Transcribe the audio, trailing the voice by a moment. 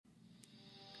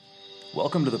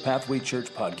Welcome to the Pathway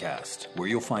Church podcast, where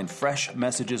you'll find fresh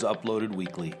messages uploaded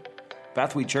weekly.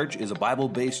 Pathway Church is a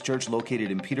Bible-based church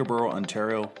located in Peterborough,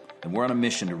 Ontario, and we're on a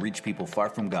mission to reach people far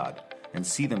from God and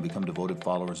see them become devoted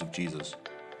followers of Jesus.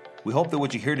 We hope that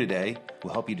what you hear today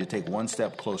will help you to take one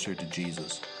step closer to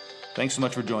Jesus. Thanks so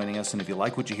much for joining us, and if you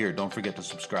like what you hear, don't forget to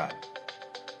subscribe.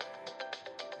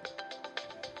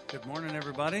 Good morning,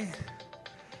 everybody.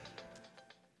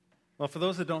 Well, for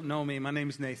those that don't know me, my name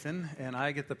is Nathan, and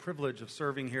I get the privilege of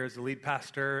serving here as the lead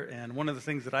pastor, and one of the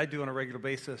things that I do on a regular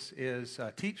basis is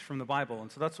teach from the Bible,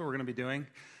 and so that's what we're going to be doing.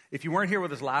 If you weren't here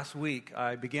with us last week,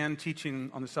 I began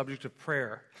teaching on the subject of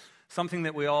prayer, something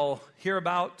that we all hear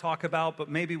about, talk about, but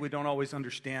maybe we don't always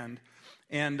understand.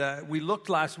 And we looked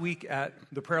last week at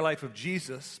the prayer life of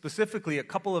Jesus, specifically a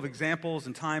couple of examples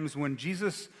and times when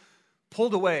Jesus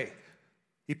pulled away.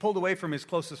 He pulled away from his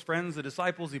closest friends, the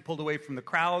disciples. He pulled away from the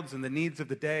crowds and the needs of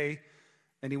the day.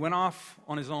 And he went off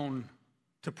on his own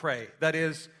to pray. That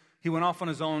is, he went off on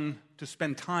his own to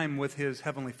spend time with his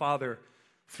Heavenly Father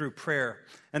through prayer.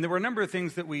 And there were a number of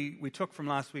things that we took from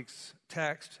last week's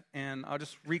text. And I'll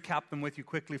just recap them with you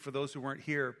quickly for those who weren't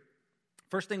here.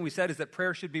 First thing we said is that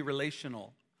prayer should be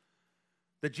relational.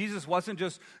 That Jesus wasn't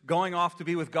just going off to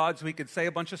be with God so he could say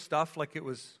a bunch of stuff like it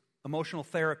was emotional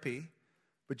therapy.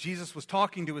 But Jesus was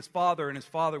talking to his Father, and his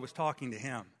Father was talking to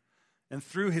him. And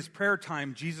through his prayer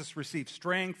time, Jesus received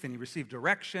strength, and he received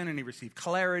direction, and he received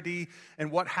clarity.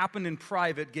 And what happened in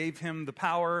private gave him the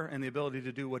power and the ability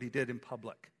to do what he did in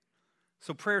public.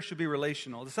 So prayer should be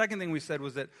relational. The second thing we said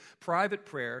was that private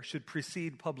prayer should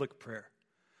precede public prayer.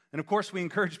 And of course, we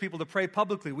encourage people to pray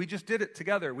publicly. We just did it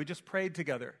together. We just prayed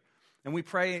together. And we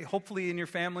pray, hopefully in your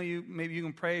family, maybe you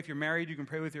can pray. If you're married, you can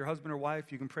pray with your husband or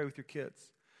wife. You can pray with your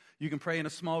kids. You can pray in a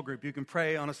small group. You can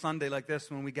pray on a Sunday like this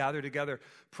when we gather together.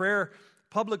 Prayer,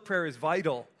 public prayer is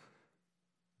vital,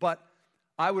 but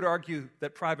I would argue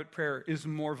that private prayer is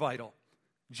more vital.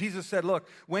 Jesus said, look,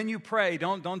 when you pray,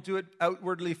 don't do it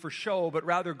outwardly for show, but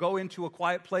rather go into a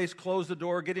quiet place, close the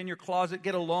door, get in your closet,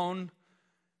 get alone,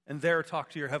 and there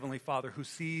talk to your Heavenly Father who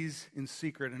sees in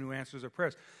secret and who answers our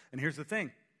prayers. And here's the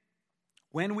thing.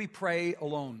 When we pray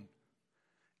alone,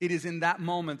 it is in that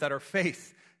moment that our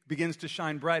faith begins to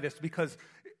shine brightest because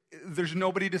there's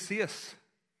nobody to see us.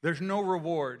 There's no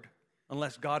reward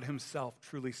unless God himself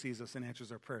truly sees us and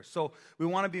answers our prayers. So we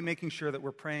want to be making sure that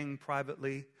we're praying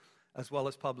privately as well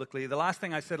as publicly. The last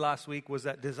thing I said last week was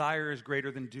that desire is greater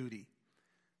than duty.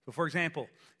 So for example,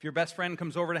 if your best friend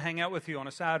comes over to hang out with you on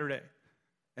a Saturday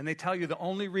and they tell you the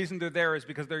only reason they're there is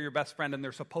because they're your best friend and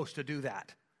they're supposed to do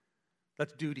that,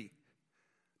 that's duty.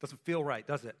 Doesn't feel right,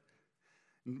 does it?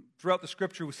 And throughout the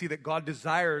scripture, we see that God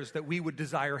desires that we would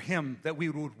desire him, that we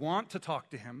would want to talk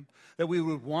to him, that we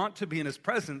would want to be in his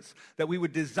presence, that we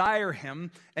would desire him.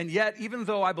 And yet, even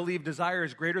though I believe desire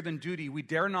is greater than duty, we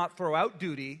dare not throw out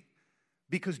duty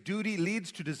because duty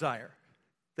leads to desire.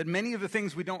 That many of the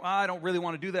things I don't really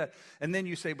want to do that. And then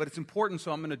you say, but it's important,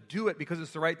 so I'm going to do it because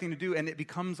it's the right thing to do. And it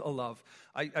becomes a love.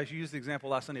 I used the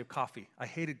example last Sunday of coffee. I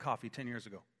hated coffee 10 years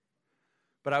ago.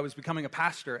 But I was becoming a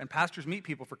pastor, and pastors meet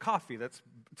people for coffee. It's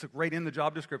right in the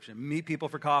job description. Meet people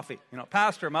for coffee. You know,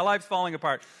 pastor, my life's falling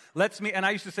apart. Let's meet. And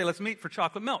I used to say, let's meet for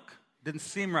chocolate milk. Didn't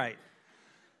seem right.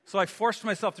 So I forced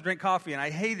myself to drink coffee, and I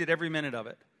hated every minute of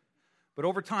it. But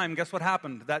over time, guess what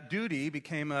happened? That duty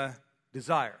became a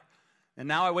desire. And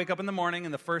now I wake up in the morning,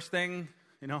 and the first thing,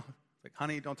 like,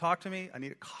 honey, don't talk to me. I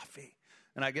need a coffee.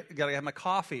 And I got to have my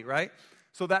coffee, right?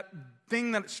 So that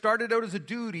thing that started out as a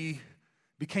duty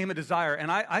became a desire.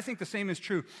 And I think the same is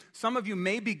true. Some of you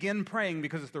may begin praying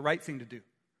because it's the right thing to do.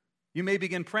 You may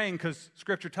begin praying because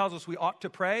Scripture tells us we ought to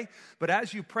pray. But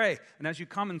as you pray and as you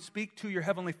come and speak to your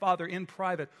Heavenly Father in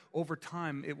private, over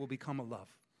time it will become a love.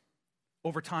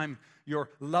 Over time,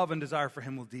 your love and desire for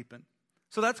him will deepen.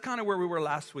 So that's kind of where we were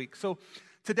last week. So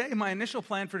today, my initial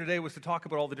plan for today was to talk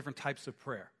about all the different types of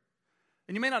prayer.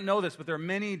 And you may not know this, but there are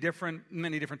many different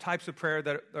types of prayer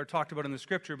that are talked about in the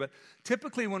Scripture. But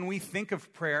typically when we think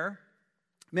of prayer,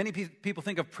 many people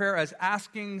think of prayer as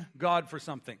asking God for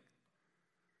something.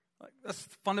 Like, that's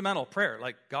fundamental prayer.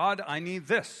 Like, God, I need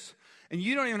this. And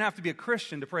you don't even have to be a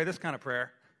Christian to pray this kind of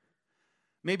prayer.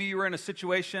 Maybe you were in a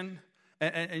situation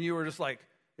and you were just like,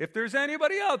 if there's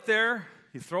anybody out there,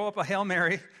 you throw up a Hail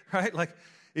Mary, right? Like,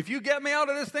 if you get me out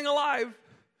of this thing alive,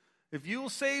 if you will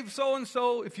save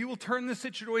so-and-so, if you will turn this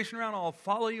situation around, I'll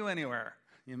follow you anywhere.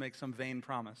 You make some vain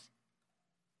promise.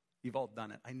 You've all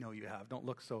done it. I know you have. Don't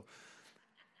look so.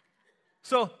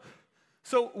 So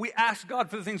we ask God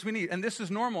for the things we need, and this is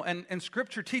normal. And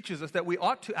Scripture teaches us that we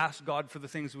ought to ask God for the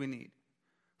things we need.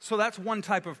 So that's one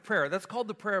type of prayer. That's called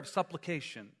the prayer of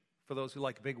supplication, for those who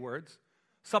like big words.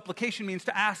 Supplication means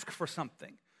to ask for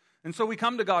something. And so we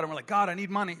come to God and we're like, God, I need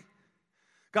money.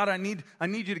 God, I need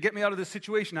you to get me out of this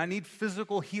situation. I need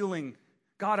physical healing.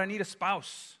 God, I need a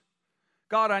spouse.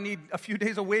 God, I need a few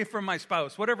days away from my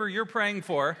spouse. Whatever you're praying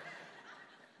for,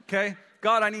 okay?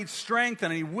 God, I need strength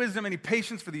and I need wisdom, I need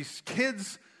patience for these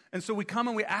kids. And so we come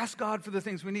and we ask God for the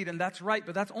things we need, and that's right,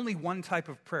 but that's only one type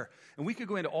of prayer. And we could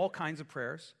go into all kinds of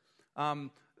prayers.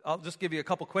 I'll just give you a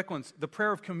couple quick ones. The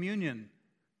prayer of communion.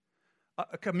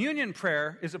 A communion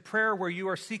prayer is a prayer where you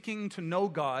are seeking to know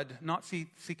God, not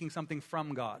seeking something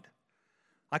from God.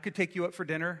 I could take you out for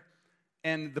dinner,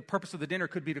 and the purpose of the dinner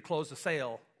could be to close a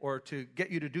sale or to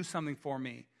get you to do something for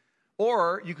me.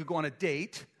 Or you could go on a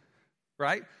date,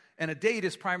 right? And a date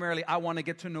is primarily, I want to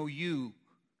get to know you.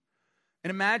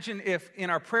 And imagine if in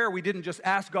our prayer we didn't just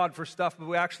ask God for stuff, but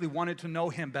we actually wanted to know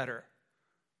Him better.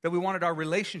 That we wanted our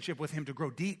relationship with Him to grow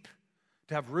deep,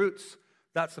 to have roots.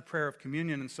 That's the prayer of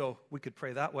communion, and so we could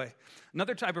pray that way.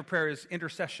 Another type of prayer is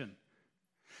intercession.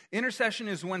 Intercession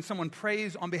is when someone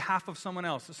prays on behalf of someone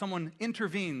else. Someone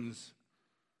intervenes,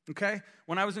 okay?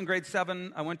 When I was in grade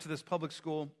 7, I went to this public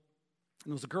school, and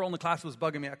there was a girl in the class that was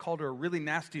bugging me. I called her a really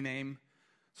nasty name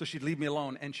so she'd leave me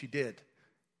alone, and she did.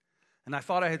 And I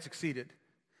thought I had succeeded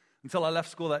until I left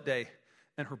school that day,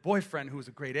 and her boyfriend, who was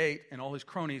a grade 8, and all his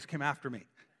cronies came after me.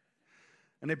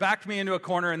 And they backed me into a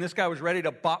corner, and this guy was ready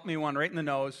to bop me one right in the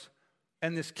nose,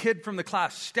 and this kid from the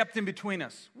class stepped in between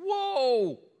us.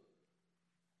 Whoa!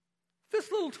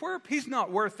 This little twerp, he's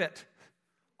not worth it.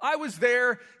 I was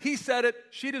there, he said it,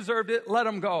 she deserved it, let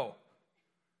him go.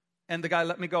 And the guy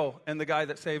let me go, and the guy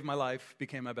that saved my life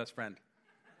became my best friend.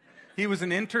 He was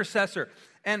an intercessor.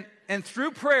 And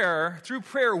through prayer,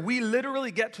 we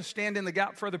literally get to stand in the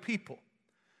gap for other people.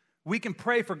 We can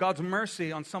pray for God's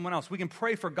mercy on someone else. We can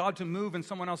pray for God to move in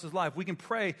someone else's life. We can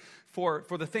pray for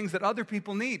the things that other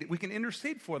people need. We can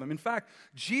intercede for them. In fact,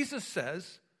 Jesus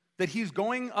says that He's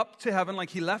going up to heaven, like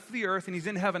He left the earth and He's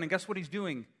in heaven, and guess what He's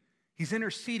doing? He's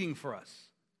interceding for us.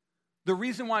 The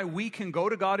reason why we can go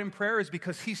to God in prayer is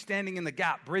because He's standing in the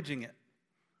gap, bridging it.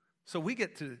 So we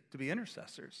get to be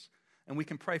intercessors, and we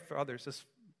can pray for others. It's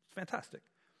fantastic.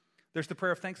 There's the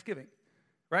prayer of thanksgiving,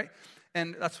 right?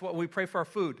 And that's what we pray for our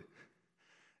food.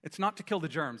 It's not to kill the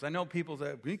germs. I know people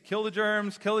say, kill the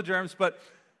germs, but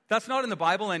that's not in the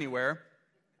Bible anywhere.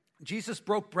 Jesus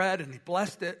broke bread and He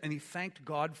blessed it and He thanked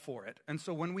God for it. And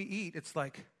so when we eat, it's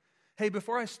like, hey,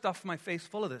 before I stuff my face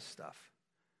full of this stuff,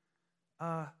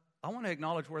 I want to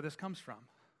acknowledge where this comes from.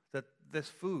 That this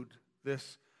food, the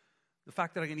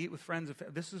fact that I can eat with friends,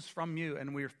 this is from you,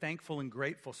 and we are thankful and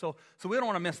grateful. So we don't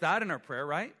want to miss that in our prayer,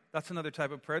 right? That's another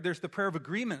type of prayer. There's the prayer of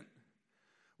agreement,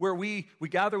 where we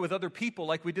gather with other people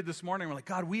like we did this morning. We're like,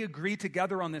 God, we agree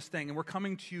together on this thing, and we're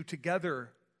coming to you together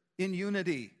in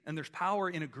unity, and there's power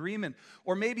in agreement.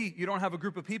 Or maybe you don't have a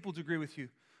group of people to agree with you,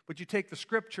 but you take the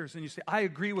scriptures and you say, I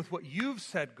agree with what you've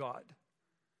said, God,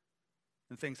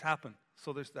 and things happen.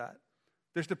 So there's that.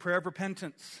 There's the prayer of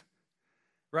repentance,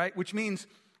 right? Which means,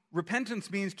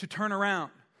 repentance means to turn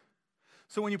around.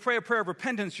 So when you pray a prayer of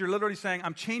repentance, you're literally saying,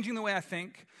 I'm changing the way I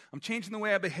think, I'm changing the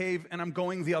way I behave, and I'm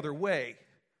going the other way.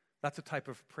 That's a type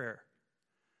of prayer.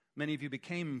 Many of you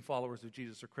became followers of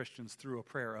Jesus or Christians through a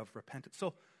prayer of repentance.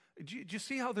 So do you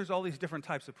see how there's all these different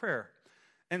types of prayer?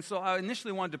 And so I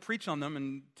initially wanted to preach on them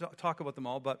and talk about them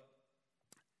all, but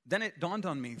then it dawned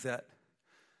on me that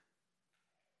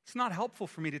it's not helpful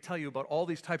for me to tell you about all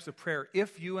these types of prayer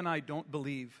if you and I don't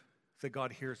believe that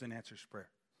God hears and answers prayer.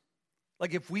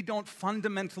 Like if we don't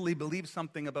fundamentally believe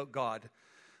something about God,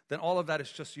 then all of that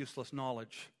is just useless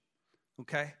knowledge,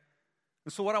 okay?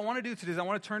 And so what I want to do today is I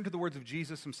want to turn to the words of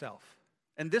Jesus Himself.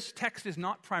 And this text is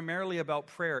not primarily about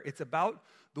prayer. It's about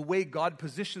the way God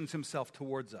positions Himself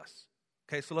towards us.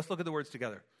 Okay, so let's look at the words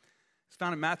together. It's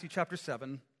found in Matthew chapter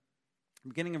 7.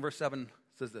 Beginning in verse 7, it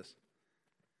says this.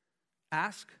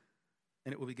 Ask,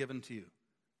 and it will be given to you.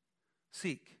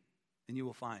 Seek, and you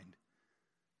will find.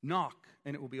 Knock,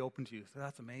 and it will be open to you. So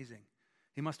that's amazing.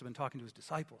 He must have been talking to His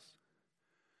disciples.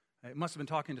 He must have been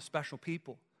talking to special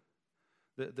people.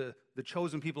 The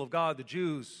chosen people of God, the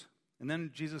Jews. And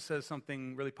then Jesus says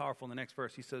something really powerful in the next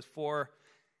verse. He says, for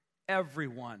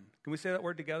everyone. Can we say that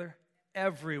word together?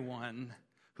 Everyone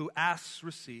who asks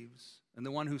receives, and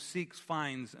the one who seeks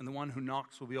finds, and the one who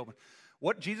knocks will be open.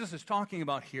 What Jesus is talking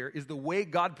about here is the way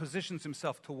God positions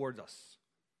Himself towards us.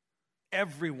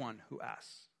 Everyone who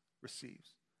asks receives.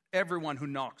 Everyone who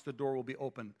knocks, the door will be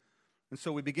open. And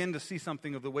so we begin to see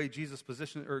something of the way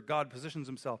God positions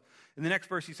Himself. In the next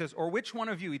verse He says, or which one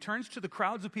of you, He turns to the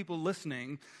crowds of people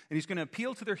listening, and He's going to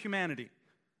appeal to their humanity,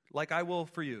 like I will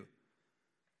for you.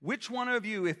 Which one of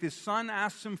you, if his son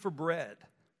asks him for bread,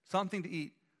 something to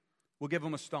eat, we'll give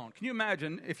them a stone. Can you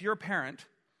imagine if you're a parent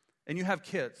and you have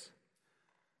kids,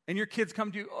 and your kids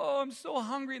come to you, oh, I'm so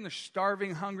hungry, and they're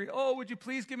starving hungry. Oh, would you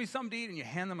please give me something to eat? And you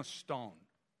hand them a stone.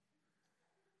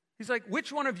 He's like,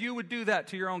 which one of you would do that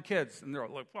to your own kids? And they're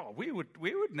like, well, we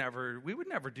would never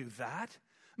do that.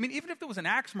 I mean, even if there was an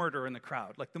axe murderer in the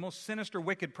crowd, like the most sinister,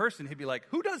 wicked person, he'd be like,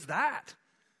 who does that?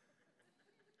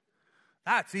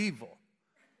 That's evil.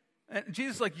 And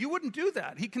Jesus is like, you wouldn't do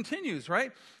that. He continues,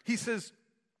 right? He says,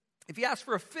 if he asked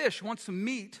for a fish, wants some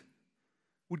meat,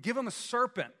 would give him a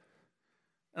serpent.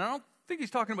 And I don't think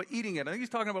he's talking about eating it. I think he's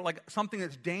talking about like something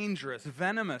that's dangerous,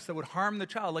 venomous, that would harm the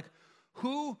child. Like,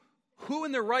 who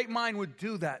in their right mind would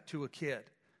do that to a kid?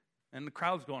 And the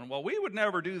crowd's going, well, we would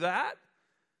never do that.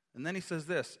 And then he says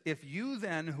this, if you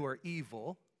then who are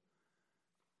evil,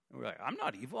 and we're like, I'm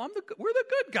not evil, we're the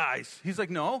good guys. He's like,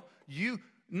 no,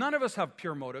 none of us have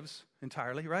pure motives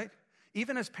entirely, right?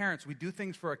 Even as parents, we do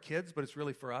things for our kids, but it's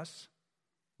really for us.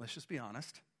 Let's just be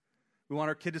honest. We want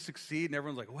our kid to succeed, and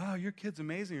everyone's like, wow, your kid's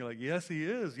amazing. You're like, yes, he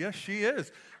is. Yes, she is.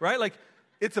 Right? Like,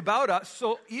 it's about us.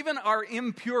 So even our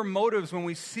impure motives, when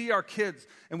we see our kids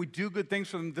and we do good things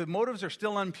for them, the motives are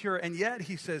still impure. And yet,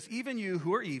 he says, even you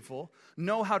who are evil,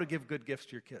 know how to give good gifts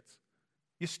to your kids.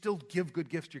 You still give good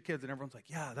gifts to your kids. And everyone's like,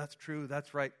 yeah, that's true.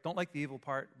 That's right. Don't like the evil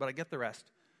part, but I get the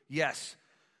rest. Yes.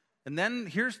 And then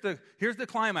here's the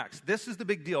climax. This is the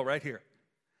big deal right here.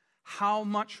 How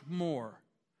much more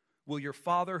will your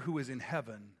Father who is in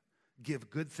heaven give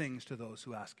good things to those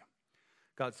who ask him?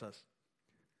 God says,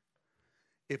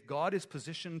 if God is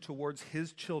positioned towards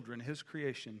his children, his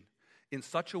creation, in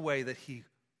such a way that he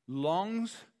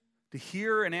longs to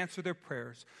hear and answer their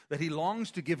prayers, that he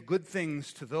longs to give good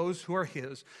things to those who are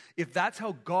his, if that's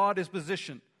how God is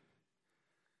positioned,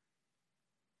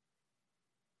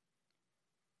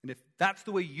 and if that's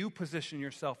the way you position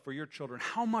yourself for your children,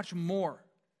 how much more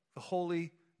the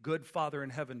holy, good Father in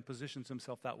heaven positions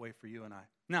himself that way for you and I.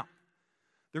 Now,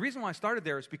 the reason why I started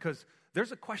there is because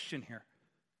there's a question here.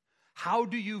 How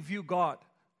do you view God?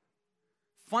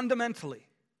 Fundamentally,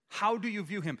 how do you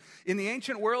view him? In the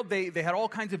ancient world, they had all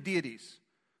kinds of deities.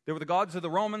 There were the gods of the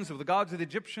Romans, there were the gods of the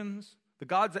Egyptians. The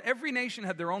gods of every nation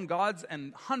had their own gods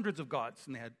and hundreds of gods,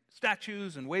 and they had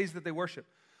statues and ways that they worship.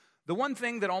 The one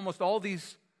thing that almost all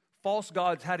these false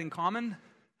gods had in common,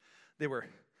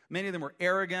 many of them were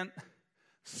arrogant,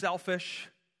 selfish.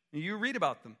 You read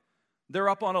about them. They're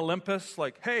up on Olympus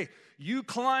like, hey, you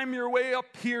climb your way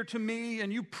up here to me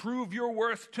and you prove your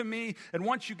worth to me. And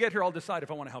once you get here, I'll decide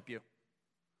if I want to help you.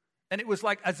 And it was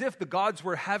like as if the gods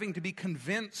were having to be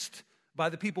convinced by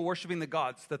the people worshiping the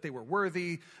gods that they were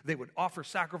worthy. They would offer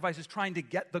sacrifices, trying to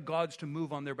get the gods to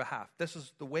move on their behalf. This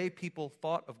is the way people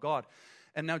thought of God.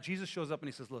 And now Jesus shows up and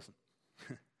he says, listen,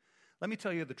 let me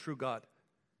tell you the true God.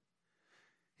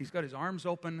 He's got his arms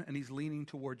open and he's leaning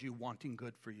toward you, wanting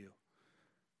good for you.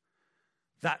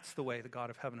 That's the way the God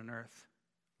of heaven and earth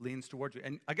leans towards you.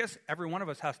 And I guess every one of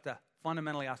us has to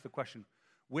fundamentally ask the question,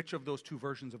 which of those two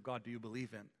versions of God do you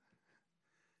believe in?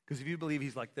 Because if you believe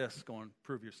he's like this, go and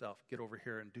prove yourself, get over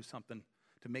here and do something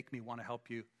to make me want to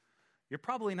help you, you're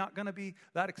probably not going to be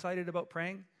that excited about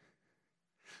praying.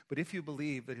 But if you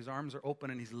believe that his arms are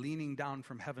open and he's leaning down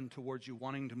from heaven towards you,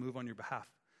 wanting to move on your behalf,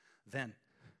 then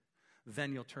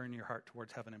you'll turn your heart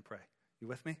towards heaven and pray. You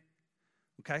with me?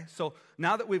 Okay, so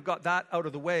now that we've got that out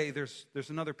of the way, there's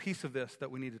another piece of this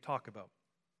that we need to talk about.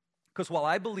 Because while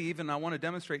I believe, and I want to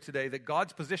demonstrate today, that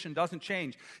God's position doesn't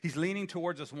change, he's leaning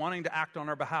towards us, wanting to act on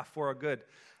our behalf for our good,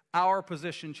 our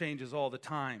position changes all the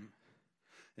time.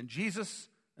 And Jesus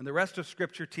and the rest of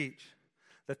Scripture teach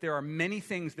that there are many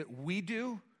things that we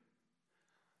do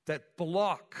that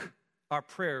block our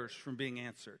prayers from being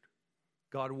answered.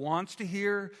 God wants to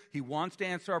hear, he wants to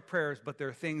answer our prayers, but there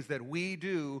are things that we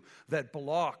do that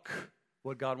block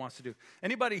what God wants to do.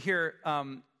 Anybody here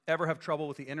ever have trouble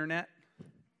with the internet?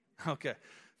 Okay, a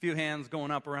few hands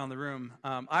going up around the room.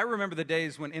 I remember the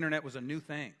days when internet was a new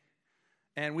thing,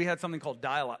 and we had something called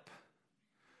dial-up.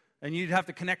 And you'd have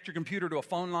to connect your computer to a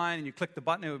phone line, and you click the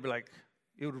button, it would be like,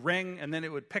 it would ring, and then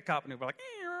it would pick up, and it would be like,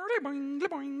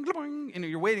 and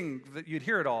you're waiting, you'd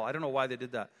hear it all. I don't know why they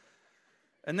did that.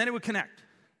 And then it would connect.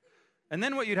 And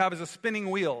then what you'd have is a spinning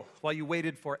wheel while you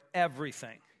waited for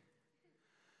everything.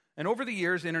 And over the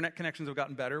years, internet connections have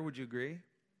gotten better, would you agree?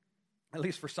 At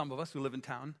least for some of us who live in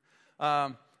town.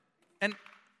 And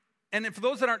for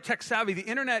those that aren't tech savvy, the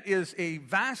internet is a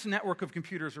vast network of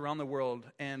computers around the world,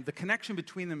 and the connection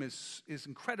between them is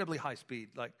incredibly high speed.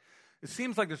 Like, it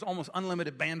seems like there's almost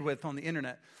unlimited bandwidth on the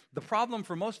internet. The problem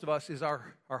for most of us is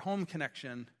our home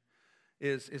connection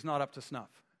is not up to snuff,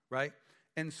 right?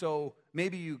 And so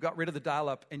maybe you got rid of the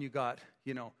dial-up and you got,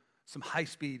 some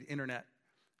high-speed internet.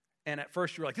 And at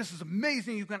first you were like, this is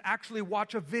amazing. You can actually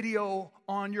watch a video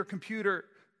on your computer,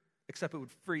 except it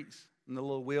would freeze and the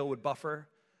little wheel would buffer.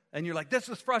 And you're like, this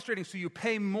is frustrating. So you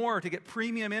pay more to get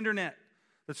premium internet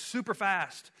that's super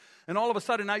fast. And all of a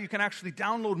sudden now you can actually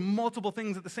download multiple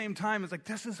things at the same time. It's like,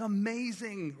 this is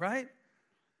amazing, right?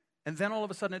 And then all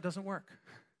of a sudden it doesn't work.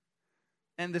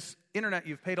 And this internet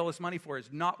you've paid all this money for is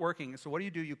not working. So what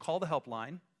do? You call the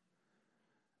helpline.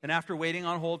 And after waiting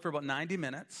on hold for about 90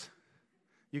 minutes,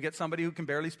 you get somebody who can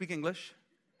barely speak English.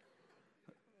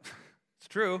 It's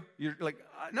true. You're like,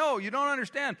 no, you don't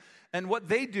understand. And what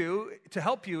they do to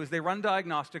help you is they run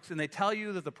diagnostics and they tell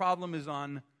you that the problem is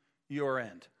on your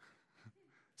end.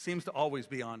 Seems to always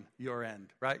be on your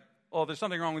end, right? Oh, there's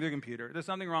something wrong with your computer. There's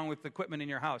something wrong with the equipment in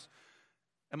your house.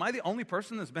 Am I the only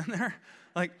person that's been there?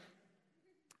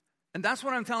 And that's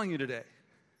what I'm telling you today.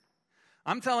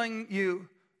 I'm telling you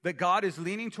that God is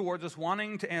leaning towards us,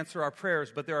 wanting to answer our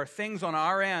prayers, but there are things on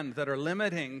our end that are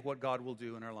limiting what God will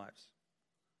do in our lives.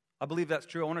 I believe that's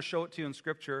true. I want to show it to you in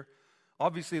Scripture.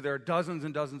 Obviously, there are dozens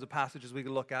and dozens of passages we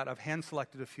can look at. I've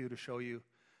hand-selected a few to show you.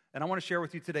 And I want to share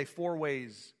with you today four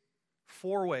ways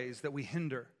that we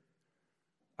hinder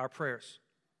our prayers.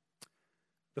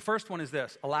 The first one is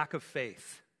this: a lack of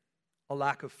faith. A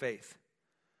lack of faith.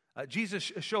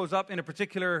 Jesus shows up in a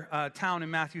particular town in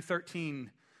Matthew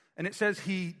 13, and it says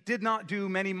he did not do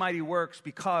many mighty works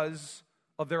because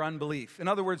of their unbelief. In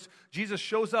other words, Jesus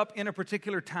shows up in a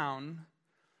particular town,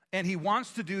 and he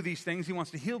wants to do these things. He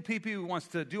wants to heal people. He wants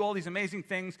to do all these amazing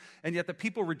things, and yet the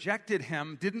people rejected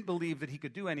him, didn't believe that he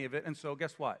could do any of it, and so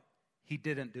guess what? He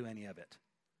didn't do any of it.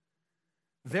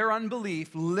 Their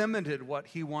unbelief limited what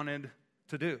he wanted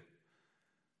to do.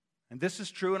 And this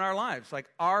is true in our lives. Like,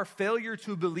 our failure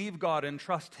to believe God and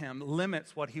trust him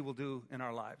limits what he will do in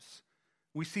our lives.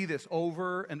 We see this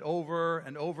over and over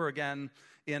and over again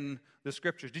in the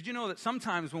Scriptures. Did you know that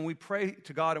sometimes when we pray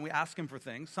to God and we ask him for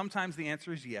things, sometimes the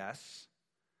answer is yes,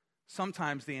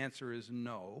 sometimes the answer is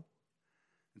no,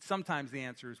 and sometimes the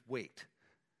answer is wait.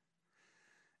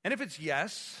 And if it's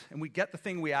yes, and we get the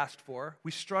thing we asked for,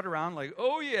 we strut around like,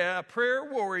 oh yeah, prayer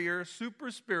warrior, super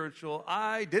spiritual,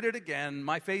 I did it again,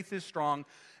 my faith is strong.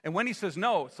 And when he says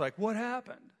no, it's like, what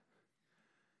happened?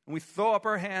 And we throw up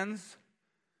our hands,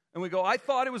 and we go, I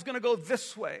thought it was going to go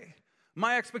this way.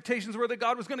 My expectations were that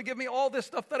God was going to give me all this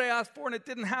stuff that I asked for, and it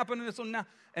didn't happen.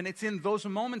 And it's in those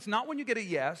moments, not when you get a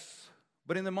yes,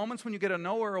 but in the moments when you get a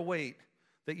no or a wait,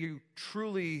 that you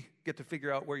truly get to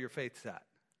figure out where your faith's at.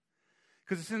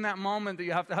 Because it's in that moment that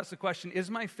you have to ask the question, is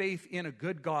my faith in a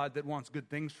good God that wants good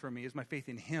things for me? Is my faith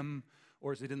in him,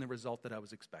 or is it in the result that I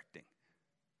was expecting?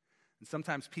 And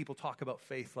sometimes people talk about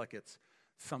faith like it's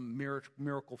some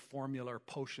miracle formula or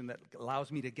potion that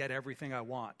allows me to get everything I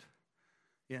want.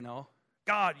 You know,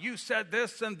 God, you said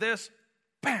this and this,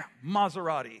 bam,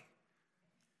 Maserati.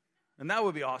 And that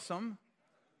would be awesome.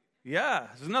 Yeah,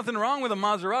 there's nothing wrong with a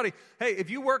Maserati. Hey, if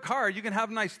you work hard, you can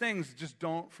have nice things. Just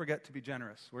don't forget to be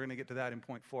generous. We're going to get to that in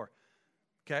point 4.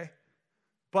 Okay?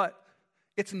 But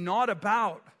it's not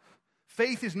about,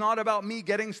 faith is not about me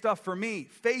getting stuff for me.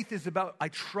 Faith is about, I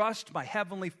trust my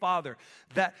Heavenly Father,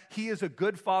 that he is a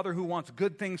good Father who wants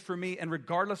good things for me, and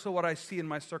regardless of what I see in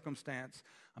my circumstance,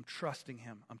 I'm trusting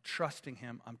him. I'm trusting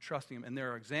him. I'm trusting him. And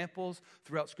there are examples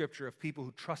throughout Scripture of people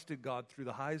who trusted God through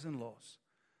the highs and lows.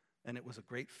 And it was a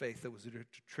great faith that was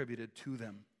attributed to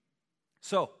them.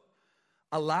 So,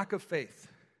 a lack of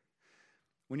faith.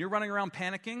 When you're running around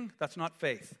panicking, that's not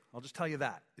faith. I'll just tell you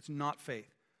that. It's not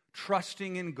faith.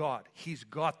 Trusting in God. He's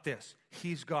got this.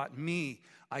 He's got me.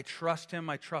 I trust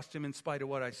him in spite of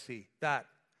what I see. That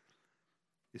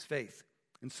is faith.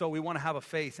 And so we want to have a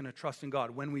faith and a trust in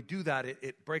God. When we do that,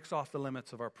 it breaks off the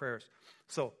limits of our prayers.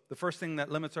 So, the first thing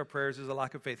that limits our prayers is a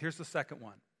lack of faith. Here's the second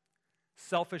one.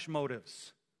 Selfish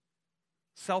motives.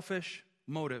 Selfish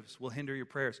motives will hinder your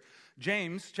prayers.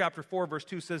 James chapter 4 verse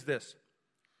 2 says this: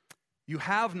 you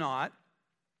have not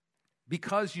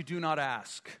because you do not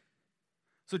ask.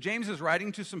 So James is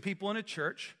writing to some people in a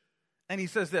church, and he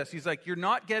says this. He's like, you're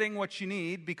not getting what you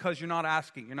need because you're not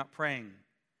asking, you're not praying.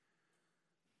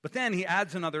 But then he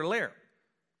adds another layer.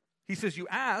 He says you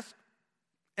ask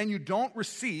and you don't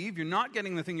receive, you're not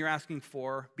getting the thing you're asking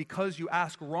for because you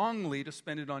ask wrongly to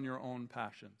spend it on your own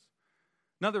passions.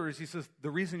 In other words, he says, the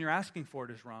reason you're asking for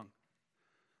it is wrong.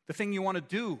 The thing you want to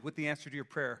do with the answer to your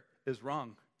prayer is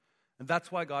wrong. And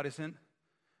that's why God isn't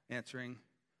answering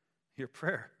your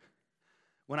prayer.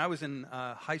 When I was in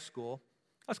high school,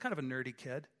 I was kind of a nerdy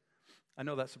kid. I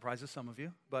know that surprises some of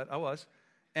you, but I was.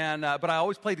 And but I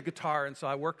always played the guitar, and so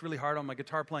I worked really hard on my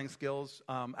guitar playing skills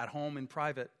at home in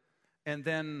private. And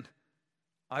then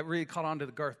I really caught on to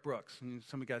the Garth Brooks. And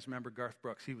some of you guys remember Garth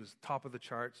Brooks. He was top of the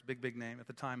charts, big name at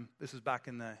the time. This is back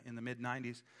in the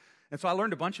mid-'90s. And so I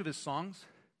learned a bunch of his songs.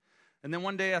 And then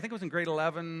one day, I think it was in grade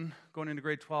 11, going into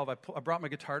grade 12, I brought my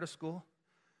guitar to school.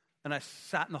 And I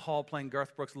sat in the hall playing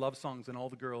Garth Brooks love songs, and all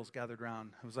the girls gathered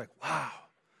around. I was like, wow,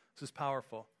 this is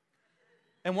powerful.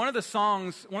 And one of the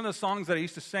songs that I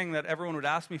used to sing that everyone would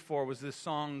ask me for was this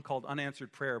song called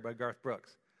Unanswered Prayer by Garth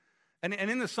Brooks. And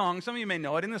in the song, some of you may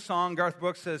know it, in the song, Garth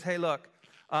Brooks says, hey, look,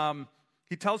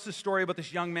 he tells this story about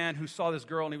this young man who saw this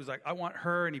girl, and he was like, I want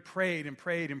her, and he prayed and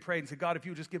prayed and prayed and said, God, if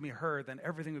you would just give me her, then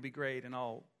everything would be great, and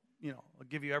I'll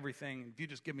give you everything if you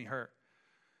just give me her.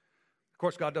 Of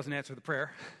course, God doesn't answer the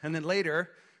prayer. And then later,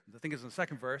 I think it's in the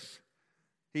second verse,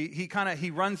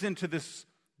 he runs into this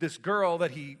girl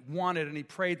that he wanted, and he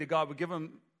prayed that God would give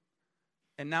him,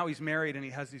 and now he's married, and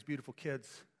he has these beautiful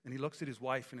kids. And he looks at his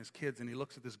wife and his kids, and he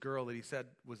looks at this girl that he said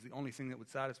was the only thing that would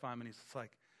satisfy him, and he's just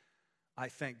like, I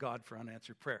thank God for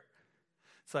unanswered prayer.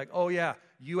 It's like, oh yeah,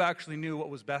 you actually knew what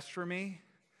was best for me,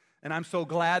 and I'm so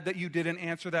glad that you didn't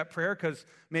answer that prayer because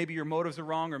maybe your motives are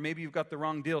wrong or maybe you've got the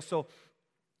wrong deal. So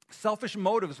selfish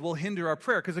motives will hinder our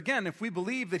prayer because, again, if we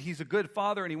believe that he's a good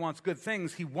father and he wants good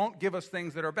things, he won't give us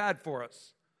things that are bad for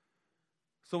us.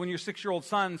 So when your 6-year-old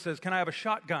son says, can I have a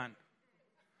shotgun?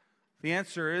 The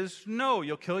answer is no,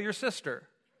 you'll kill your sister.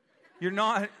 We're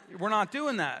not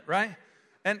doing that, right?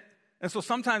 And so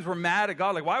sometimes we're mad at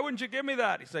God, like, why wouldn't you give me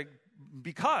that? He's like,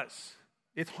 because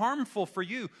it's harmful for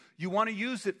you. You want to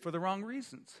use it for the wrong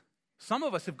reasons. Some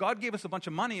of us, if God gave us a bunch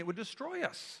of money, it would destroy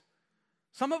us.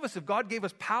 Some of us, if God gave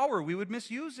us power, we would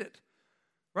misuse it,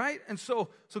 right? And so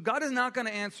God is not going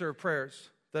to answer prayers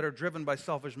that are driven by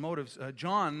selfish motives.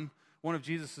 John, one of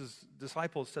Jesus'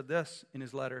 disciples, said this in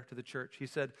his letter to the church. He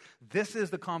said, this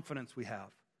is the confidence we have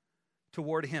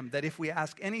toward him, that if we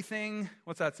ask anything,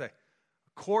 what's that say?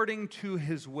 According to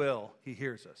his will, he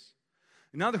hears us.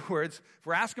 In other words, if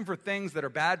we're asking for things that are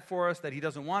bad for us, that he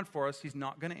doesn't want for us, he's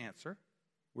not going to answer.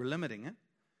 We're limiting it.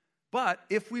 But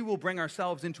if we will bring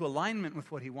ourselves into alignment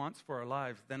with what he wants for our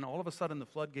lives, then all of a sudden the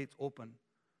floodgates open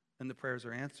and the prayers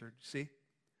are answered. See?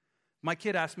 My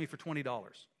kid asked me for $20.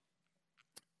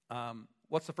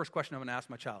 What's the first question I'm going to ask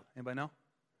my child? Anybody know?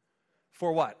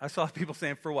 For what? I saw people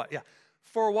saying, for what? Yeah.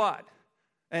 For what?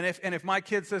 And if my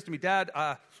kid says to me, Dad,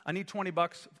 I need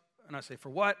 $20, and I say, for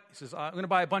what? He says, I'm going to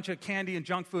buy a bunch of candy and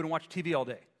junk food and watch TV all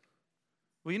day.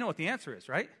 Well, you know what the answer is,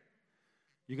 right?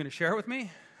 You going to share it with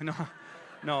me?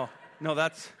 No,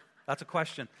 that's a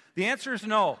question. The answer is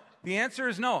no. The answer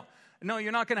is no. No,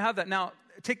 you're not going to have that. Now,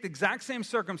 take the exact same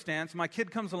circumstance. My kid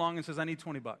comes along and says, I need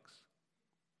 $20.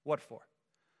 What for?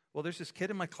 Well, there's this kid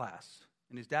in my class,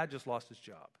 and his dad just lost his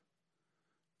job,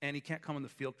 and he can't come on the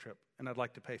field trip, and I'd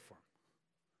like to pay for him.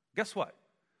 Guess what?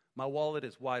 My wallet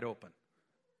is wide open,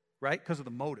 right? Because of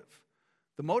the motive.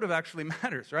 The motive actually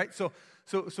matters, right? So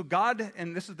God,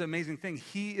 and this is the amazing thing,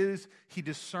 He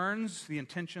discerns the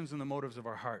intentions and the motives of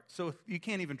our heart. So you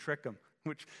can't even trick Him,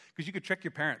 because you could trick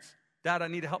your parents. Dad, I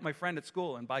need to help my friend at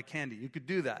school and buy candy. You could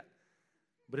do that,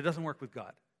 but it doesn't work with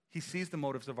God. He sees the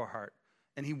motives of our heart.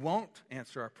 And he won't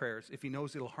answer our prayers if he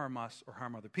knows it'll harm us or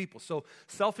harm other people. So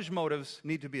selfish motives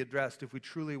need to be addressed if we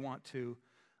truly want to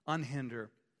unhinder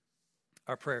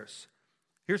our prayers.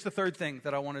 Here's the third thing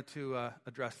that I wanted to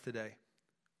address today.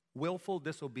 Willful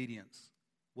disobedience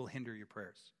will hinder your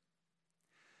prayers.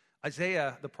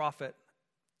 Isaiah, the prophet,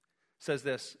 says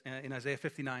this in Isaiah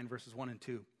 59, verses 1 and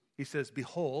 2. He says,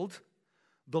 behold,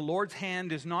 the Lord's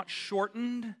hand is not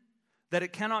shortened that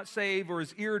it cannot save, or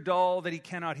his ear dull that he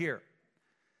cannot hear.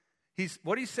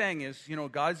 What he's saying is,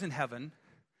 God's in heaven,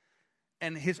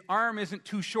 and his arm isn't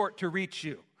too short to reach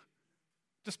you.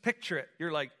 Just picture it.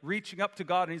 You're like reaching up to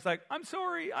God, and he's like, I'm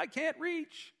sorry, I can't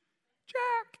reach.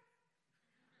 Jack.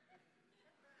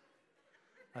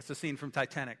 That's a scene from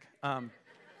Titanic.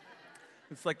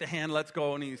 It's like the hand lets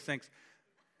go, and he sinks.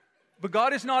 But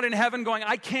God is not in heaven going,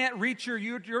 I can't reach you,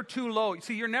 you're too low.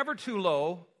 See, you're never too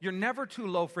low. You're never too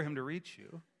low for him to reach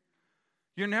you.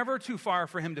 You're never too far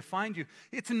for him to find you.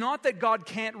 It's not that God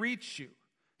can't reach you.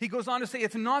 He goes on to say,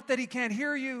 it's not that he can't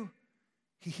hear you.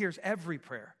 He hears every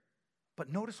prayer. But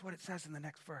notice what it says in the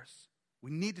next verse.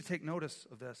 We need to take notice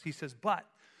of this. He says, but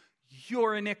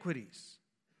your iniquities,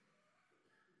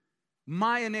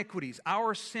 my iniquities,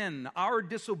 our sin, our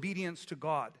disobedience to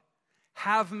God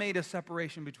have made a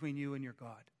separation between you and your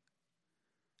God.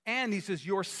 And he says,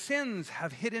 your sins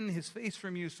have hidden his face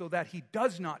from you so that he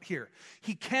does not hear.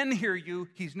 He can hear you.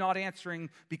 He's not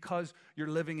answering because you're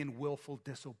living in willful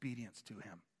disobedience to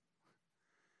him.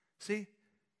 See,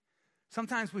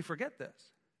 sometimes we forget this.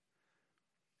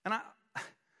 And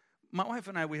my wife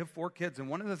and I, we have 4 kids, and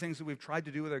one of the things that we've tried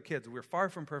to do with our kids, we're far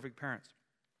from perfect parents,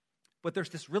 but there's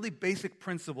this really basic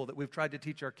principle that we've tried to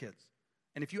teach our kids.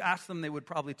 And if you ask them, they would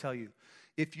probably tell you,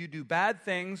 if you do bad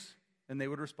things, and they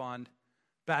would respond,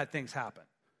 bad things happen.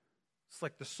 It's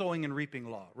like the sowing and reaping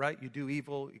law, right? You do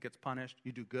evil, it gets punished.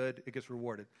 You do good, it gets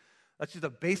rewarded. That's just a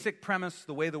basic premise,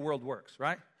 the way the world works,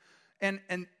 right? And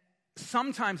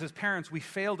sometimes as parents, we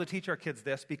fail to teach our kids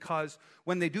this because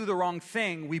when they do the wrong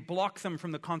thing, we block them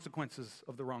from the consequences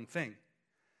of the wrong thing.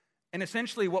 And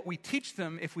essentially what we teach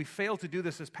them, if we fail to do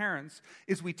this as parents,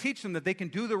 is we teach them that they can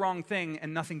do the wrong thing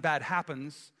and nothing bad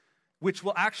happens, which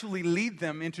will actually lead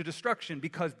them into destruction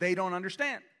because they don't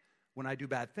understand. When I do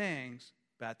bad things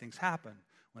happen.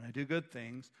 When I do good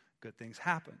things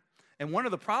happen. And one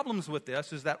of the problems with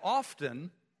this is that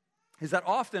often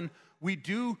we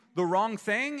do the wrong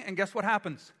thing, and guess what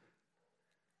happens?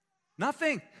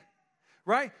 Nothing,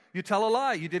 right? You tell a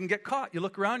lie, you didn't get caught. You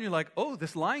look around, you're like, oh,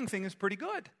 this lying thing is pretty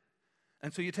good.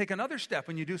 And so you take another step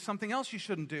and you do something else you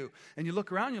shouldn't do. And you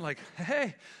look around, you're like,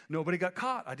 hey, nobody got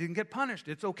caught. I didn't get punished.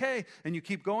 It's okay. And you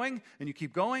keep going, and you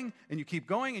keep going, and you keep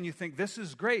going, and you think, this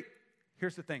is great.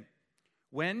 Here's the thing.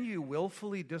 When you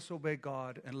willfully disobey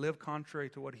God and live contrary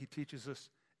to what he teaches us,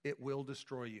 it will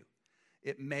destroy you.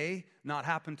 It may not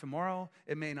happen tomorrow.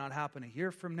 It may not happen a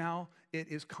year from now. It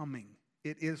is coming.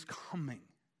 It is coming,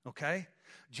 okay?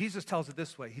 Jesus tells it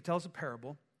this way. He tells a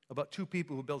parable about 2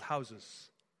 people who build houses.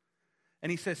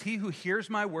 And he says, he who hears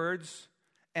my words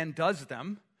and does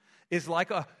them is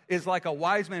like a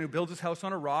wise man who builds his house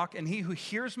on a rock. And he who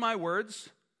hears my words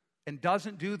and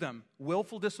doesn't do them,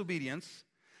 willful disobedience,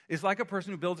 is like a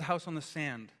person who builds a house on the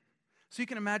sand. So you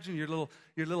can imagine your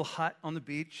little hut on the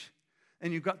beach,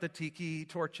 and you've got the tiki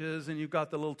torches, and you've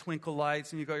got the little twinkle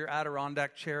lights, and you've got your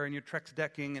Adirondack chair and your Trex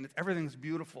decking, and everything's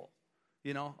beautiful,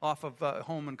 you know, off of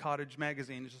Home and Cottage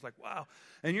magazine. It's just like, wow.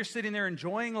 And you're sitting there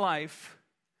enjoying life,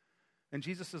 and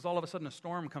Jesus says all of a sudden a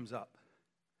storm comes up,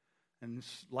 and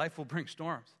life will bring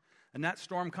storms. And that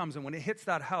storm comes, and when it hits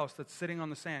that house that's sitting on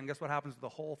the sand, guess what happens to the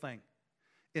whole thing?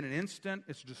 In an instant,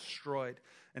 it's destroyed.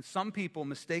 And some people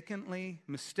mistakenly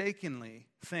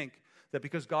think that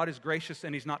because God is gracious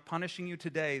and he's not punishing you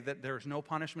today, that there's no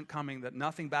punishment coming, that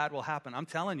nothing bad will happen. I'm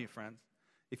telling you, friends,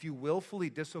 if you willfully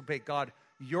disobey God,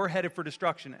 you're headed for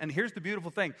destruction. And here's the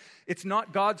beautiful thing. It's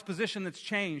not God's position that's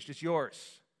changed, it's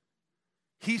yours.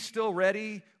 He's still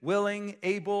ready, willing,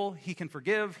 able. He can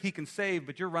forgive, he can save,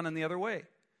 but you're running the other way.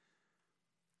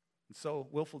 And so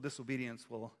willful disobedience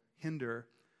will hinder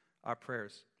our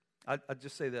prayers. I'd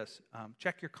just say this.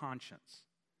 Check your conscience.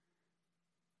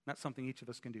 That's something each of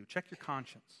us can do. Check your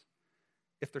conscience.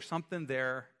 If there's something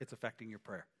there, it's affecting your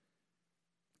prayer.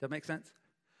 Does that make sense?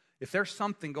 If there's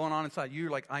something going on inside you,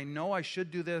 like, I know I should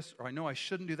do this, or I know I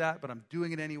shouldn't do that, but I'm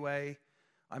doing it anyway.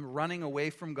 I'm running away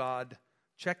from God.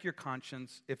 Check your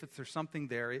conscience. If there's something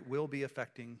there, it will be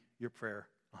affecting your prayer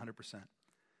 100%.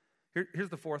 Here's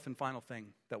the 4th and final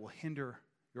thing that will hinder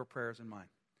your prayers and mine.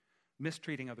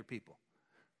 Mistreating other people.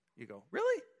 You go,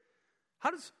 really? How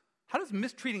does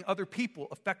mistreating other people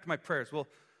affect my prayers? Well,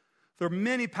 there are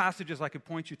many passages I could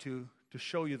point you to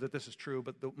show you that this is true,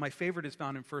 but my favorite is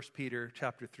found in 1 Peter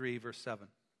chapter 3, verse 7.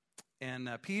 And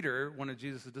Peter, one of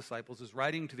Jesus' disciples, is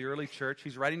writing to the early church.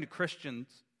 He's writing to Christians,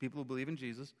 people who believe in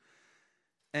Jesus,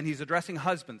 and he's addressing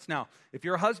husbands. Now, if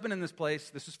you're a husband in this place,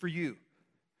 this is for you.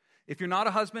 If you're not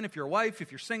a husband, if you're a wife,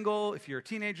 if you're single, if you're a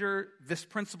teenager, this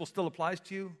principle still applies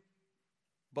to you.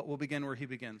 But we'll begin where he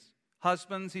begins.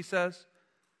 Husbands, he says,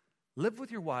 live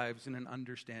with your wives in an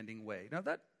understanding way. Now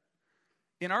that,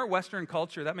 in our Western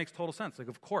culture, that makes total sense. Like,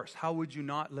 of course, how would you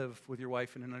not live with your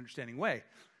wife in an understanding way?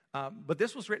 But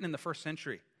this was written in the 1st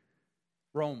century,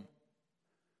 Rome.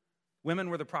 Women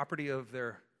were the property of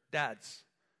their dads.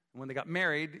 And when they got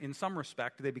married, in some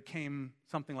respect, they became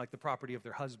something like the property of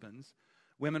their husbands.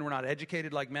 Women were not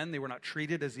educated like men. They were not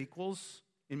treated as equals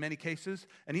in many cases.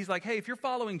 And he's like, hey, if you're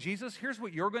following Jesus, here's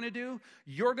what you're going to do.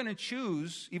 You're going to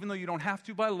choose, even though you don't have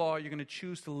to by law, you're going to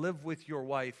choose to live with your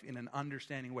wife in an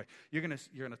understanding way. You're going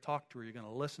to talk to her. You're going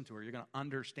to listen to her. You're going to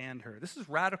understand her. This is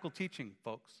radical teaching,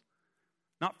 folks.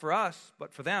 Not for us,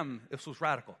 but for them, this was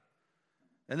radical.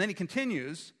 And then he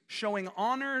continues, showing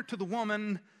honor to the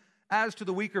woman as to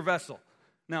the weaker vessel.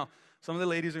 Now, some of the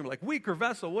ladies are like, weaker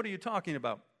vessel, what are you talking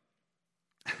about?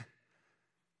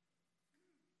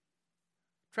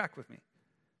 Track with me.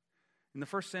 In the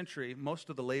 1st century, most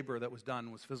of the labor that was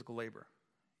done was physical labor.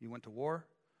 You went to war,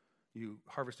 you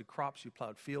harvested crops, you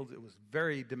plowed fields. It was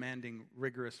very demanding,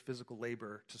 rigorous physical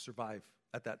labor to survive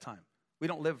at that time. We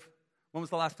don't live, when was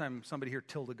the last time somebody here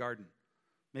tilled a garden?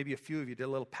 Maybe a few of you did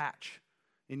a little patch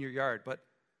in your yard, but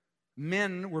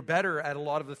men were better at a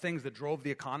lot of the things that drove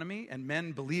the economy, and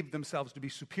men believed themselves to be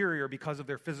superior because of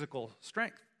their physical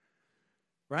strength,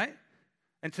 right?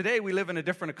 And today we live in a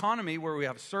different economy where we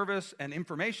have service and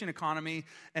information economy,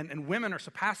 and women are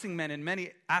surpassing men in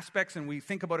many aspects, and we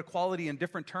think about equality in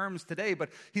different terms today. But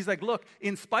he's like, look,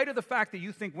 in spite of the fact that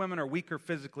you think women are weaker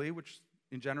physically, which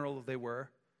in general they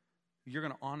were, you're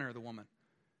going to honor the woman.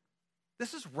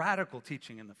 This is radical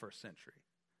teaching in the first century.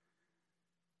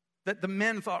 That the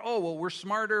men thought, oh, well, we're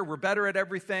smarter, we're better at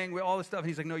everything, all this stuff. And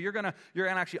he's like, no, you're gonna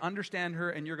actually understand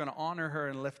her, and you're gonna honor her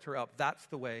and lift her up. That's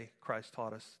the way Christ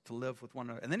taught us to live with one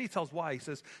another. And then he tells why. He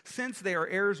says, since they are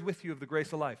heirs with you of the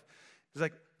grace of life. He's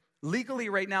like, legally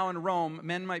right now in Rome,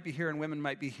 men might be here and women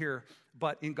might be here,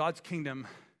 but in God's kingdom,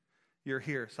 you're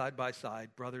here side by side,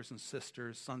 brothers and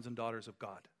sisters, sons and daughters of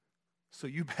God. So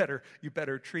you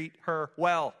better treat her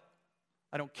well.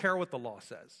 I don't care what the law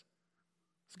says.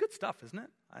 It's good stuff, isn't it?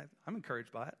 I'm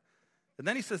encouraged by it. And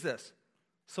then he says this,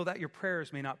 so that your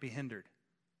prayers may not be hindered.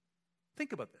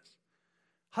 Think about this.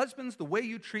 Husbands, the way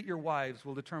you treat your wives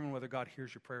will determine whether God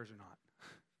hears your prayers or not.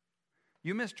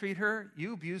 You mistreat her,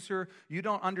 you abuse her, you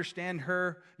don't understand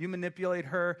her, you manipulate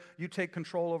her, you take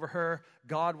control over her,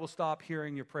 God will stop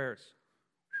hearing your prayers.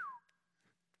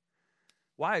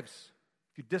 Wives,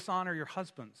 if you dishonor your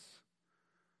husbands,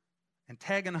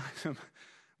 antagonize them,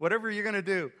 whatever you're going to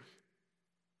do,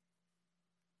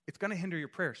 it's going to hinder your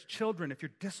prayers. Children, if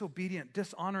you're disobedient,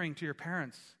 dishonoring to your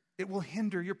parents, it will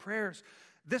hinder your prayers.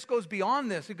 This goes beyond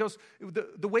this. It goes,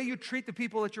 the way you treat the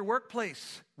people at your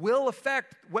workplace will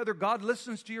affect whether God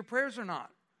listens to your prayers or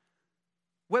not.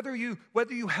 Whether you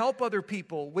help other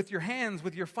people with your hands,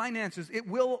 with your finances, it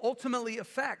will ultimately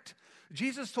affect.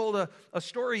 Jesus told a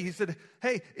story. He said,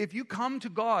 hey, if you come to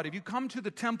God, if you come to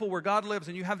the temple where God lives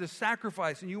and you have this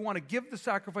sacrifice and you want to give the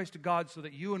sacrifice to God so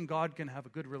that you and God can have a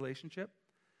good relationship,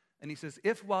 and he says,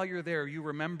 if while you're there you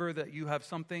remember that you have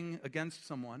something against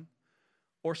someone,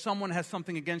 or someone has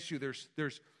something against you,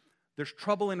 there's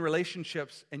trouble in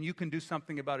relationships and you can do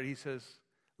something about it, he says,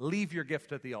 leave your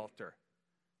gift at the altar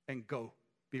and go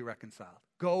be reconciled.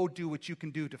 Go do what you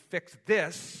can do to fix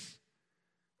this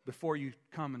before you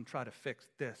come and try to fix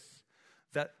this.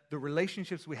 That the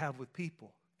relationships we have with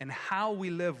people and how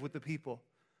we live with the people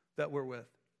that we're with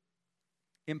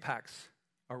impacts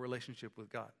our relationship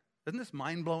with God. Isn't this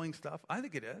mind-blowing stuff? I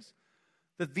think it is.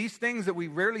 That these things that we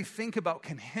rarely think about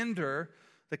can hinder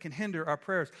our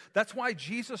prayers. That's why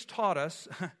Jesus taught us,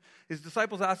 his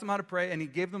disciples asked him how to pray, and he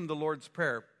gave them the Lord's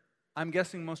Prayer. I'm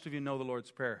guessing most of you know the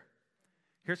Lord's Prayer.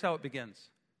 Here's how it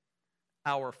begins.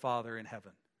 Our Father in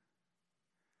heaven.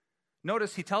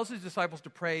 Notice he tells his disciples to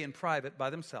pray in private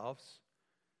by themselves,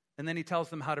 and then he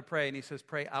tells them how to pray, and he says,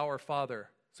 pray our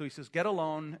Father. So he says, get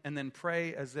alone, and then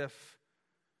pray as if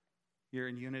you're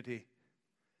in unity.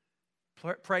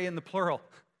 Pray in the plural.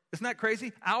 Isn't that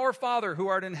crazy? Our Father who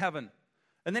art in heaven.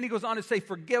 And then he goes on to say,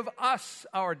 forgive us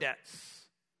our debts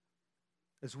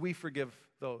as we forgive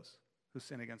those who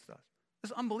sin against us.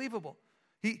 This is unbelievable.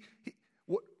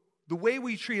 The way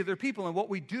we treat other people and what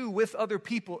we do with other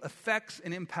people affects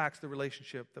and impacts the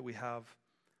relationship that we have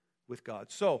with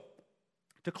God. So,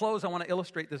 to close, I want to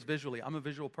illustrate this visually. I'm a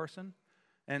visual person.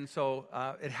 And so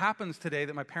it happens today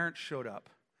that my parents showed up.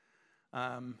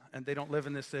 And they don't live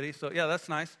in this city. So, yeah, that's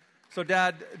nice. So,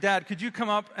 Dad, could you come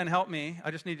up and help me?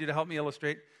 I just need you to help me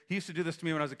illustrate. He used to do this to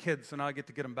me when I was a kid, so now I get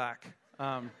to get him back.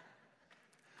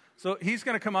 So he's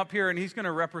going to come up here, and he's going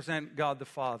to represent God the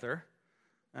Father.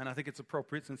 And I think it's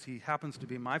appropriate since he happens to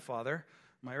be my father,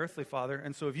 my earthly father.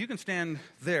 And so if you can stand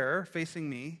there facing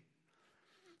me,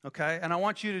 okay? And I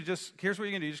want you to here's what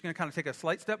you're going to do. You're just going to kind of take a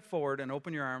slight step forward and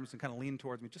open your arms and kind of lean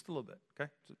towards me just a little bit,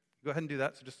 okay? So go ahead and do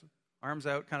that. So just arms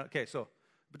out, kind of, okay, so,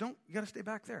 but you got to stay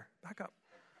back there. Back up.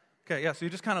 Okay, yeah, so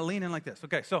you just kind of lean in like this.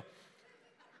 Okay,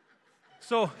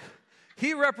 so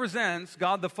he represents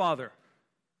God the Father.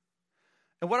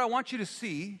 And what I want you to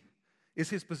see is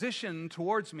his position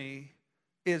towards me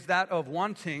is that of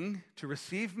wanting to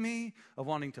receive me, of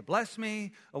wanting to bless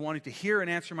me, of wanting to hear and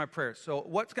answer my prayers. So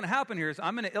what's going to happen here is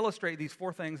I'm going to illustrate these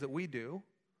 4 things that we do.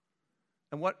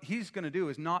 And what he's going to do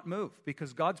is not move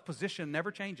because God's position never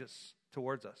changes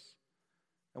towards us.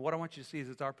 And what I want you to see is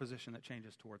it's our position that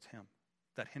changes towards him,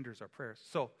 that hinders our prayers.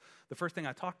 So the first thing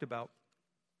I talked about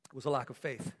was a lack of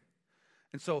faith.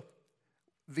 And so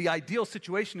the ideal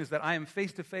situation is that I am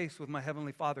face to face with my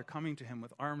Heavenly Father, coming to him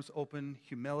with arms open,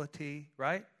 humility,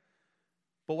 right?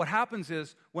 But what happens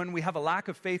is when we have a lack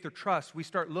of faith or trust, we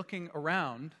start looking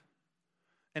around,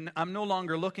 and I'm no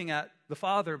longer looking at the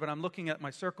Father, but I'm looking at my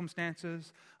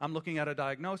circumstances, I'm looking at a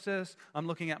diagnosis, I'm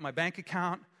looking at my bank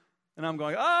account, and I'm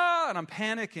going, and I'm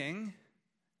panicking.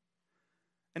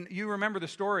 And you remember the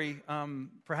story,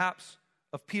 perhaps,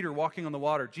 of Peter walking on the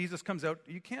water. Jesus comes out.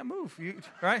 You can't move,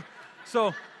 right?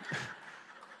 So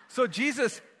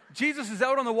Jesus is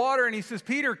out on the water, and he says,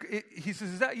 Peter, he says,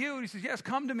 is that you? And he says, yes,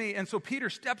 come to me. And so Peter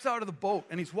steps out of the boat,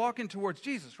 and he's walking towards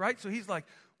Jesus, right? So he's like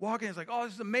walking. He's like, oh,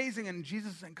 this is amazing. And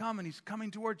Jesus is saying, come, and he's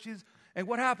coming towards Jesus. And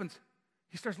what happens?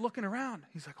 He starts looking around.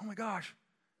 He's like, oh, my gosh,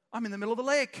 I'm in the middle of the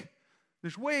lake.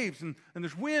 There's waves, and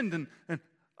there's wind, and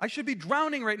I should be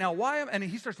drowning right now. Why? And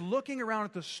he starts looking around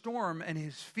at the storm, and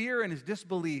his fear and his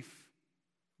disbelief.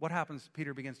 What happens?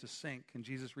 Peter begins to sink, and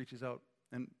Jesus reaches out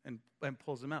and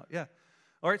pulls him out. Yeah.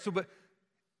 All right, but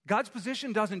God's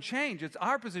position doesn't change. It's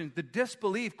our position. The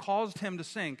disbelief caused him to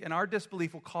sink, and our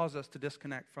disbelief will cause us to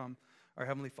disconnect from our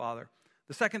Heavenly Father.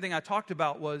 The second thing I talked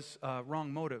about was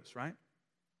wrong motives, right?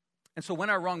 And so when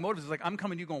our wrong motives is like, I'm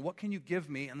coming to you going, what can you give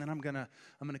me? And then I'm gonna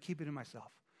keep it in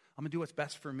myself. I'm gonna do what's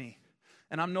best for me.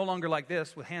 And I'm no longer like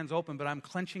this with hands open, but I'm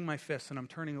clenching my fists and I'm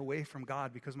turning away from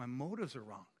God because my motives are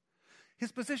wrong.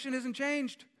 His position isn't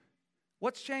changed.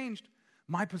 What's changed?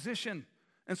 My position.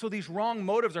 And so these wrong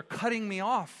motives are cutting me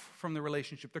off from the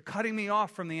relationship. They're cutting me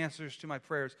off from the answers to my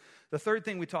prayers. The third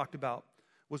thing we talked about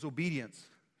was obedience.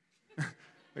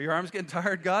 Are your arms getting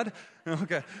tired, God?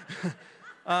 Okay.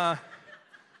 I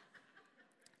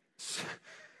was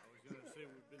going to say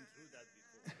we've been through that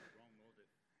before, wrong motive.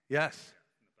 Yes.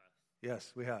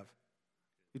 Yes, we have.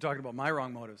 You're talking about my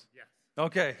wrong motives? Yes.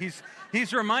 Okay,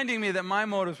 he's reminding me that my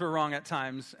motives were wrong at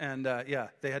times, and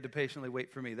they had to patiently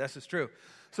wait for me. This is true.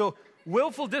 So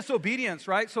willful disobedience,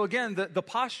 right? So again, the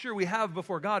posture we have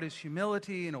before God is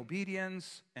humility and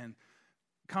obedience and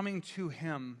coming to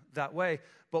him that way.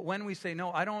 But when we say,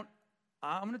 no, I'm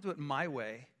going to do it my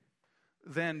way,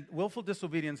 then willful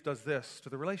disobedience does this to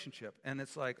the relationship. And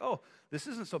it's like, oh, this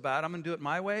isn't so bad. I'm going to do it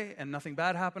my way, and nothing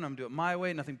bad happened. I'm going to do it my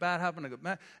way. Nothing bad happened.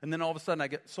 And then all of a sudden I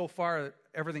get so far that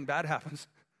everything bad happens.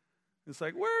 It's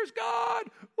like, where's God?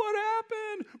 What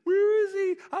happened? Where is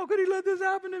he? How could he let this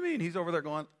happen to me? And he's over there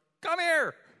going, come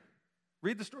here.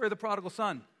 Read the story of the prodigal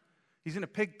son. He's in a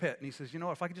pig pit, and he says, you know,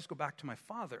 if I could just go back to my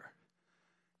father,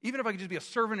 even if I could just be a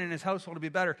servant in his household, it'd be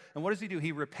better. And what does he do?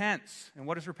 He repents. And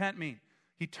what does repent mean?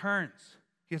 He turns.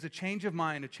 He has a change of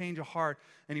mind, a change of heart,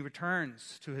 and he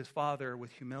returns to his father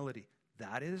with humility.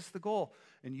 That is the goal.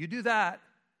 And you do that,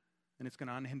 and it's going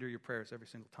to unhinder your prayers every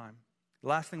single time. The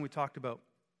last thing we talked about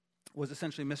was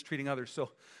essentially mistreating others.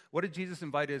 So what did Jesus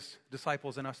invite his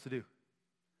disciples and us to do?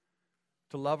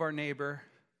 To love our neighbor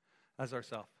as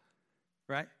ourselves,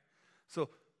 right? So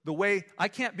the way, I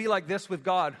can't be like this with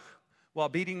God while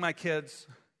beating my kids,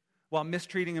 while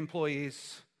mistreating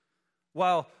employees,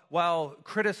 while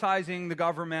criticizing the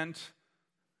government.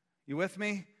 You with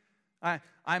me?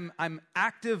 I'm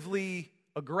actively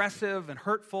aggressive and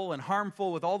hurtful and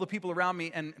harmful with all the people around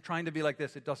me and trying to be like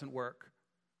this. It doesn't work.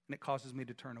 And it causes me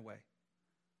to turn away.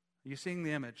 Are you seeing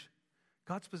the image?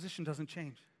 God's position doesn't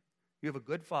change. You have a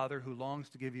good Father who longs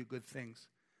to give you good things.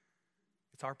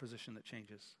 It's our position that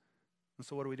changes. And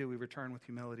so what do? We return with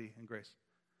humility and grace.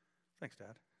 Thanks,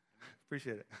 Dad.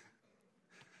 Appreciate it.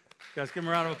 Guys, give him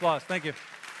a round of applause. Thank you.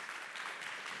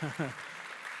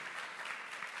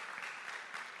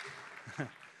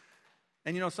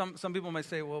 And you know, some people might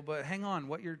say, well, but hang on,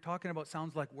 what you're talking about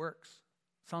sounds like works.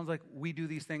 Sounds like we do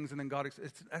these things and then God,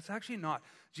 that's actually not.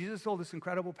 Jesus told this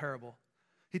incredible parable.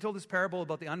 He told this parable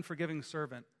about the unforgiving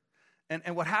servant.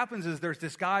 And what happens is there's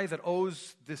this guy that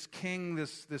owes this king,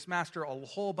 this master, a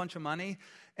whole bunch of money.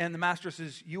 And the master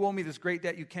says, you owe me this great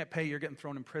debt you can't pay. You're getting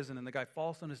thrown in prison. And the guy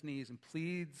falls on his knees and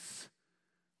pleads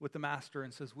with the master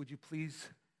and says, would you please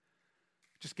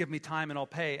just give me time and I'll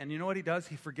pay. And you know what he does?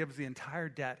 He forgives the entire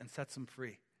debt and sets him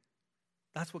free.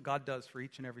 That's what God does for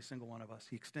each and every single one of us.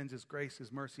 He extends his grace,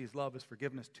 his mercy, his love, his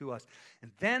forgiveness to us.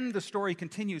 And then the story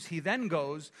continues. He then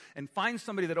goes and finds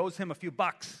somebody that owes him a few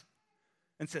bucks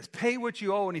and says, pay what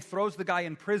you owe, and he throws the guy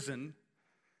in prison.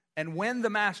 And when the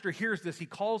master hears this, he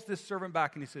calls this servant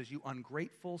back and he says, you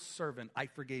ungrateful servant, I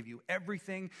forgave you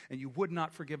everything, and you would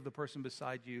not forgive the person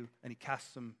beside you, and he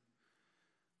casts him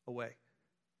away.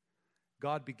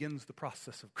 God begins the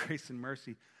process of grace and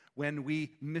mercy. When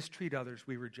we mistreat others,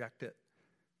 we reject it,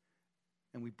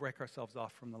 and we break ourselves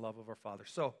off from the love of our Father.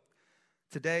 So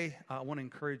today, I want to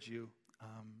encourage you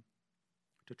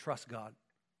to trust God,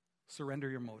 surrender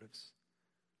your motives,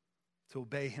 to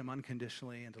obey him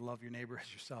unconditionally, and to love your neighbor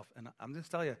as yourself. And I'm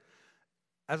just telling you,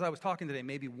 as I was talking today,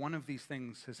 maybe one of these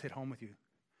things has hit home with you.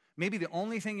 Maybe the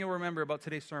only thing you'll remember about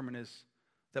today's sermon is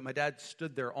that my dad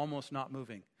stood there almost not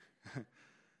moving,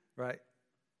 right?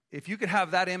 If you could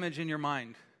have that image in your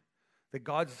mind, that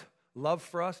God's love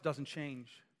for us doesn't change,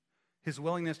 His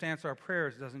willingness to answer our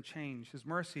prayers doesn't change. His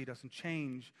mercy doesn't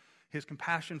change. His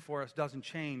compassion for us doesn't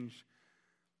change.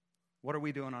 What are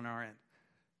we doing on our end?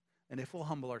 And if we'll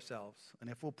humble ourselves, and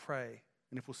if we'll pray,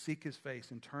 and if we'll seek his face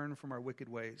and turn from our wicked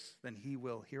ways, then he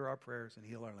will hear our prayers and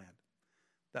heal our land.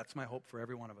 That's my hope for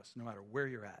every one of us, no matter where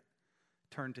you're at.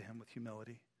 Turn to him with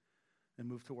humility and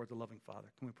move towards a loving Father.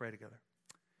 Can we pray together?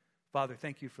 Father,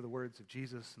 thank you for the words of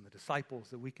Jesus and the disciples,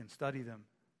 that we can study them.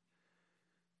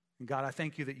 And God, I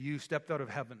thank you that you stepped out of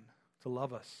heaven to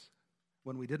love us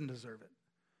when we didn't deserve it.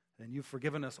 And you've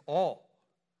forgiven us all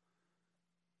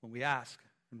when we ask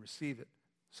and receive it.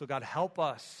 So God, help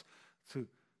us to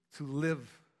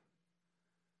live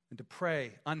and to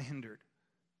pray unhindered.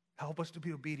 Help us to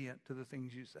be obedient to the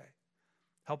things you say.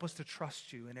 Help us to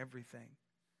trust you in everything.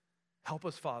 Help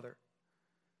us, Father,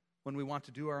 when we want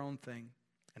to do our own thing,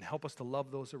 and help us to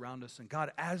love those around us. And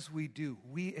God, as we do,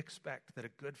 we expect that a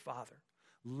good Father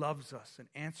loves us and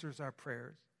answers our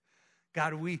prayers.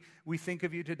 God, we think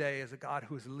of you today as a God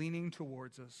who is leaning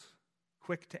towards us,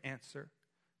 quick to answer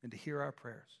and to hear our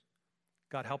prayers.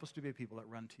 God, help us to be a people that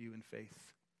run to you in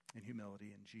faith and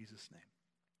humility. In Jesus' name,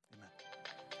 amen.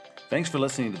 Thanks for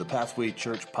listening to the Pathway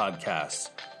Church podcast.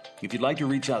 If you'd like to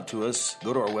reach out to us,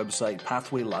 go to our website,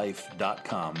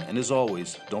 pathwaylife.com. And as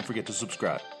always, don't forget to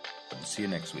subscribe. See you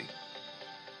next week.